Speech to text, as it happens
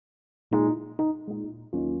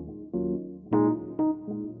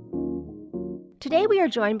Today we are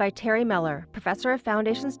joined by Terry Moeller, Professor of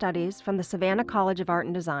Foundation Studies from the Savannah College of Art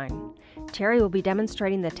and Design. Terry will be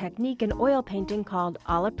demonstrating the technique in oil painting called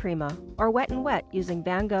Alla Prima, or wet and wet, using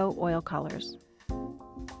Van Gogh oil colors.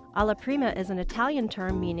 Alla Prima is an Italian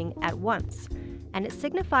term meaning at once, and it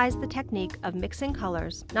signifies the technique of mixing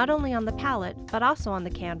colors not only on the palette but also on the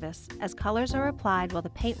canvas, as colors are applied while the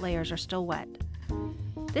paint layers are still wet.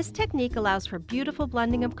 This technique allows for beautiful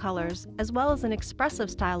blending of colors as well as an expressive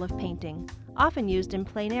style of painting, often used in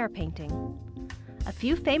plein air painting. A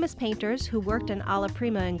few famous painters who worked in Alla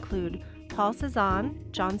Prima include Paul Cézanne,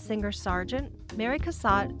 John Singer Sargent, Mary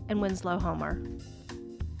Cassatt, and Winslow Homer.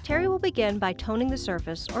 Terry will begin by toning the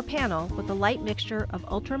surface or panel with a light mixture of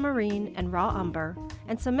ultramarine and raw umber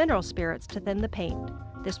and some mineral spirits to thin the paint.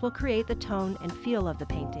 This will create the tone and feel of the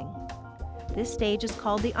painting. This stage is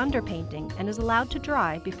called the underpainting and is allowed to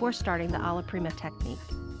dry before starting the Alla Prima technique.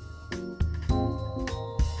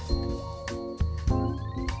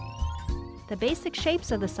 The basic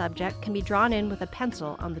shapes of the subject can be drawn in with a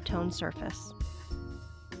pencil on the toned surface.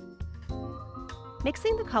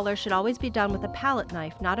 Mixing the colors should always be done with a palette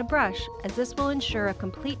knife, not a brush, as this will ensure a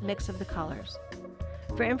complete mix of the colors.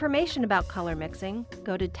 For information about color mixing,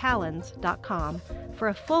 go to talens.com for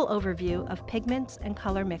a full overview of pigments and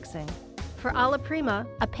color mixing. For Alla Prima,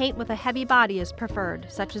 a paint with a heavy body is preferred,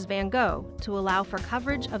 such as Van Gogh, to allow for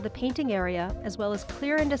coverage of the painting area as well as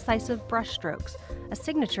clear and decisive brush strokes, a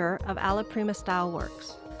signature of Alla Prima style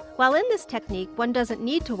works. While in this technique, one doesn't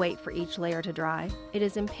need to wait for each layer to dry. It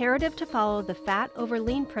is imperative to follow the fat over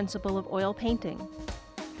lean principle of oil painting.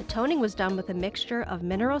 The toning was done with a mixture of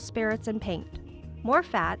mineral spirits and paint. More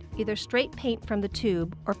fat, either straight paint from the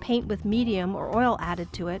tube or paint with medium or oil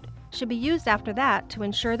added to it, should be used after that to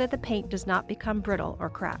ensure that the paint does not become brittle or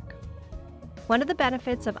crack. One of the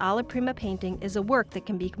benefits of Alla Prima painting is a work that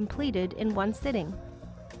can be completed in one sitting.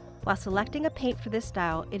 While selecting a paint for this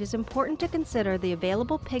style, it is important to consider the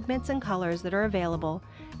available pigments and colors that are available,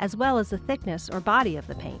 as well as the thickness or body of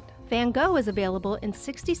the paint. Van Gogh is available in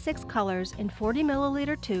 66 colors in 40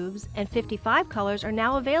 milliliter tubes, and 55 colors are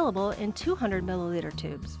now available in 200 milliliter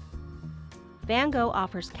tubes. Van Gogh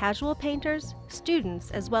offers casual painters,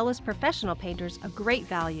 students, as well as professional painters a great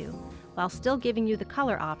value, while still giving you the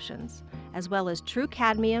color options, as well as true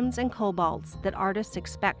cadmiums and cobalts that artists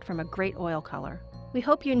expect from a great oil color. We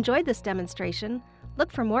hope you enjoyed this demonstration.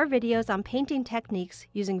 Look for more videos on painting techniques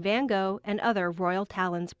using Van Gogh and other Royal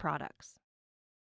Talens products.